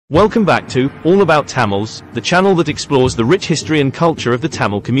Welcome back to All About Tamils, the channel that explores the rich history and culture of the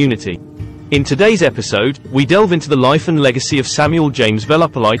Tamil community. In today's episode, we delve into the life and legacy of Samuel James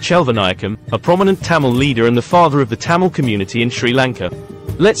Veluppillai Chelvanayakam, a prominent Tamil leader and the father of the Tamil community in Sri Lanka.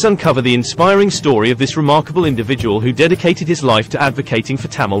 Let's uncover the inspiring story of this remarkable individual who dedicated his life to advocating for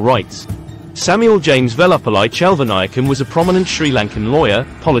Tamil rights. Samuel James Veluppillai Chelvanayakam was a prominent Sri Lankan lawyer,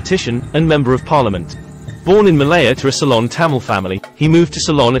 politician, and member of parliament. Born in Malaya to a Ceylon Tamil family, he moved to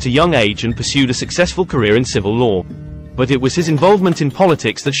Ceylon at a young age and pursued a successful career in civil law. But it was his involvement in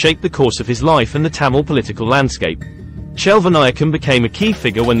politics that shaped the course of his life and the Tamil political landscape. Chelvanayakam became a key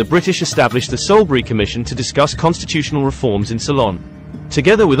figure when the British established the Soulbury Commission to discuss constitutional reforms in Ceylon.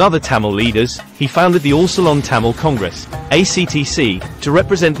 Together with other Tamil leaders, he founded the All Ceylon Tamil Congress, ACTC, to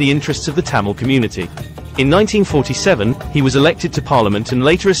represent the interests of the Tamil community. In 1947, he was elected to Parliament and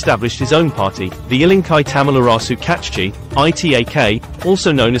later established his own party, the Ilankai Tamil Arasu Katchi, ITAK,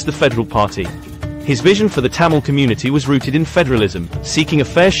 also known as the Federal Party. His vision for the Tamil community was rooted in federalism, seeking a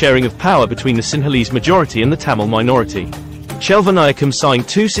fair sharing of power between the Sinhalese majority and the Tamil minority. Chelvanayakam signed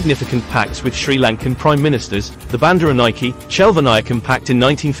two significant pacts with Sri Lankan Prime Ministers, the Bandaranaike Chelvanayakam Pact in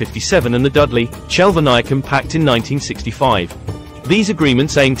 1957 and the Dudley Chelvanayakam Pact in 1965. These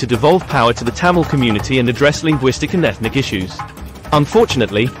agreements aimed to devolve power to the Tamil community and address linguistic and ethnic issues.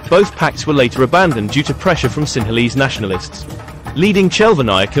 Unfortunately, both pacts were later abandoned due to pressure from Sinhalese nationalists, leading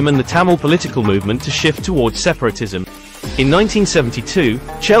Chelvanayakam and the Tamil political movement to shift towards separatism. In 1972,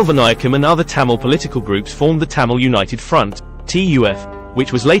 Chelvanayakam and other Tamil political groups formed the Tamil United Front, TUF,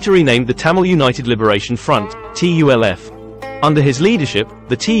 which was later renamed the Tamil United Liberation Front, TULF. Under his leadership,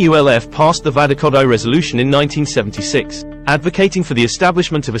 the TULF passed the Vadakodai Resolution in 1976, advocating for the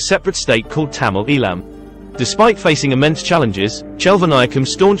establishment of a separate state called Tamil Elam. Despite facing immense challenges, Chelvanayakam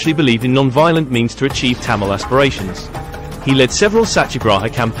staunchly believed in non-violent means to achieve Tamil aspirations. He led several satyagraha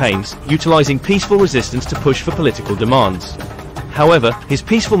campaigns, utilizing peaceful resistance to push for political demands. However, his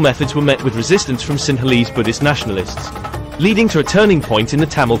peaceful methods were met with resistance from Sinhalese Buddhist nationalists, leading to a turning point in the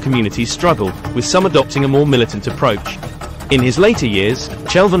Tamil community's struggle, with some adopting a more militant approach. In his later years,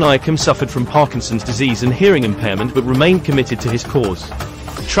 Chelvanayakam suffered from Parkinson's disease and hearing impairment but remained committed to his cause.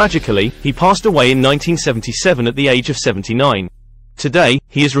 Tragically, he passed away in 1977 at the age of 79. Today,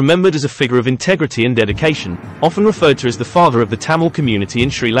 he is remembered as a figure of integrity and dedication, often referred to as the father of the Tamil community in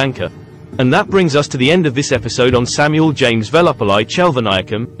Sri Lanka. And that brings us to the end of this episode on Samuel James Veluppillai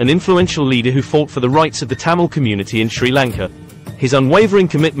Chelvanayakam, an influential leader who fought for the rights of the Tamil community in Sri Lanka. His unwavering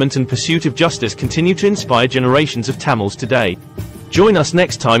commitment and pursuit of justice continue to inspire generations of Tamils today. Join us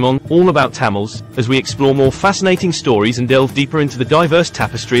next time on All About Tamils, as we explore more fascinating stories and delve deeper into the diverse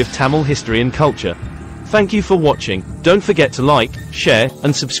tapestry of Tamil history and culture. Thank you for watching. Don't forget to like, share,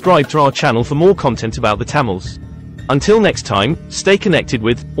 and subscribe to our channel for more content about the Tamils. Until next time, stay connected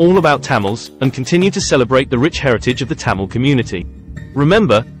with All About Tamils, and continue to celebrate the rich heritage of the Tamil community.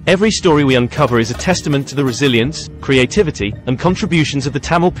 Remember, every story we uncover is a testament to the resilience, creativity, and contributions of the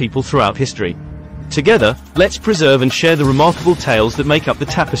Tamil people throughout history. Together, let's preserve and share the remarkable tales that make up the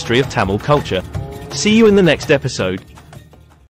tapestry of Tamil culture. See you in the next episode.